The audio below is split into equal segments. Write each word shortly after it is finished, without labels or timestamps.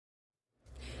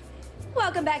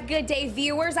Welcome back, Good Day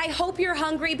viewers. I hope you're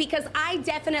hungry because I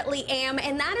definitely am,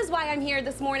 and that is why I'm here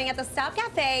this morning at the Stop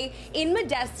Café in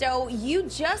Modesto. You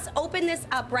just opened this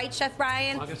up, right, Chef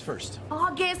Brian? August 1st.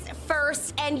 August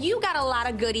 1st, and you got a lot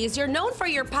of goodies. You're known for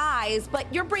your pies,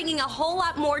 but you're bringing a whole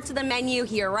lot more to the menu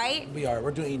here, right? We are.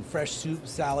 We're doing fresh soup,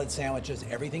 salad, sandwiches.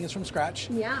 Everything is from scratch.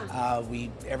 Yeah.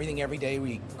 Everything every day.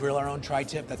 We grill our own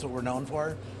tri-tip. That's what we're known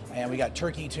for. And we got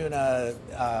turkey, tuna,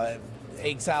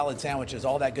 egg salad sandwiches,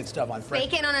 all that good stuff on fresh.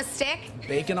 Bacon on a stick?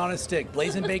 Bacon on a stick.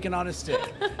 Blazing bacon on a stick.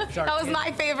 That was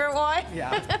my favorite one.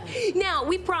 Yeah. Now,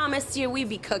 we promised you we'd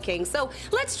be cooking, so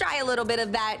let's try a little bit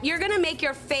of that. You're gonna make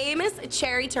your famous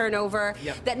cherry turnover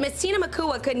that Miss Tina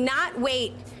Makua could not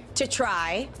wait to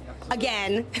try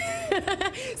again.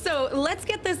 So let's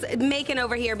get this making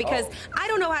over here because I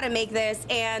don't know how to make this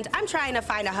and I'm trying to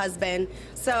find a husband.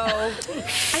 So I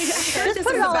heard this is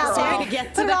the best way to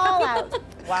get to that.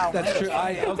 Wow. That's true.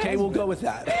 Okay, we'll go with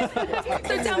that.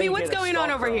 So tell me what's going on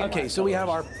over here. Okay, so we have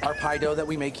our pie dough that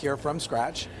we make here from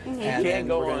scratch. And then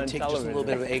we're going to take just a little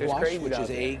bit of egg wash, which is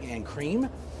egg and cream.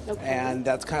 Okay. And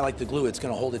that's kind of like the glue. It's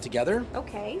going to hold it together.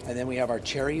 Okay. And then we have our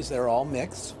cherries that are all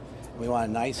mixed. We want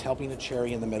a nice helping of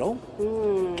cherry in the middle.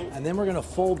 And then we're going to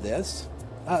fold this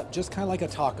just kind of like a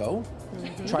taco.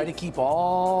 Try to keep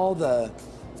all the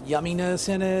yumminess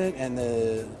in it and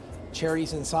the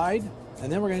cherries inside.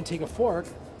 And then we're going to take a fork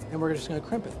and we're just going to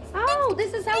crimp it. Oh,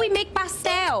 this is how we make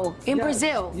pastel in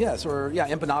Brazil. Yes, or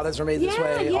empanadas are made this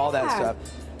way, all that stuff.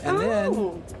 And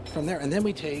then from there, and then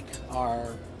we take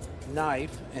our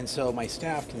knife, and so my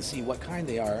staff can see what kind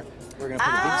they are. We're going to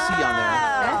put a big C on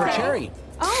there for cherry.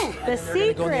 Oh, the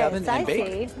secret. Go in the oven and I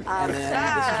bake. see. And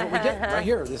then this is what we get right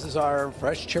here. This is our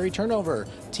fresh cherry turnover.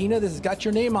 Tina, this has got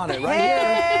your name on it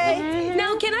right here.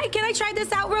 Now, can I try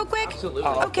this out real quick? Absolutely.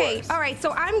 Okay, all right,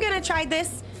 so I'm gonna try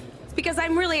this because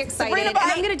I'm really excited. Sabrina And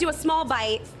bite. I'm gonna do a small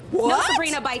bite. What? No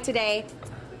Sabrina bite today.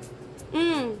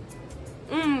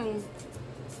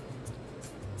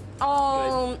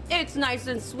 Oh, it's nice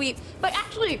and sweet. But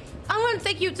actually, I want to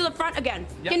take you to the front again.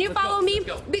 Yep, Can you let's follow go, me? let's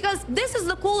go. Because this is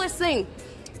the coolest thing.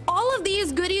 All of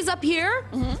these goodies up here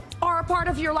are a part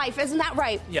of your life, isn't that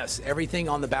right? Yes, everything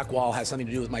on the back wall has something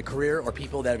to do with my career or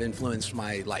people that have influenced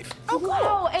my life. Oh,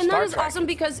 wow, and Star that is Trek. awesome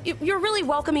because you're really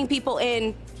welcoming people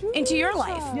into your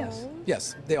life.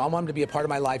 Yes, I want them to be a part of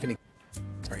my life and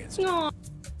experience. Aw,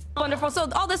 wonderful. So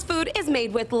all this food is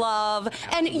made with love.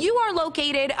 And you are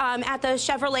located at the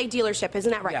Chevrolet dealership,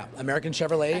 isn't that right? Yeah, American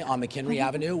Chevrolet on McHenry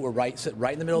Avenue. We're sit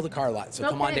right in the middle of the car lot, so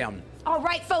come on down. All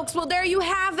right, folks. Well, there you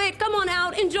have it. Come on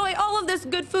out. Enjoy all of this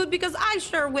good food because I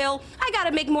sure will. I got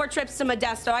to make more trips to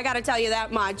Modesto. I got to tell you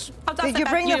that much. I'll talk Did you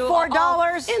back bring to the you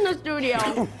 $4? in the studio.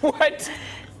 What?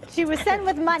 She was sent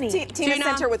with money. Tina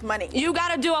sent her with money. You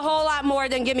got to do a whole lot more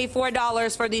than give me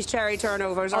 $4 for these cherry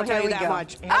turnovers. I'll tell you that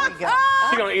much. Here we go.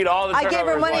 She's gonna eat all the I gave her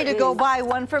turnovers, money like- to go buy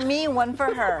one for me, one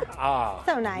for her. Ah,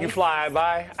 So nice. You fly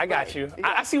by. I got you.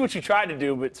 I see what you tried to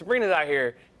do, but Sabrina's out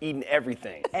here eating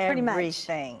everything. Pretty much.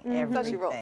 Everything.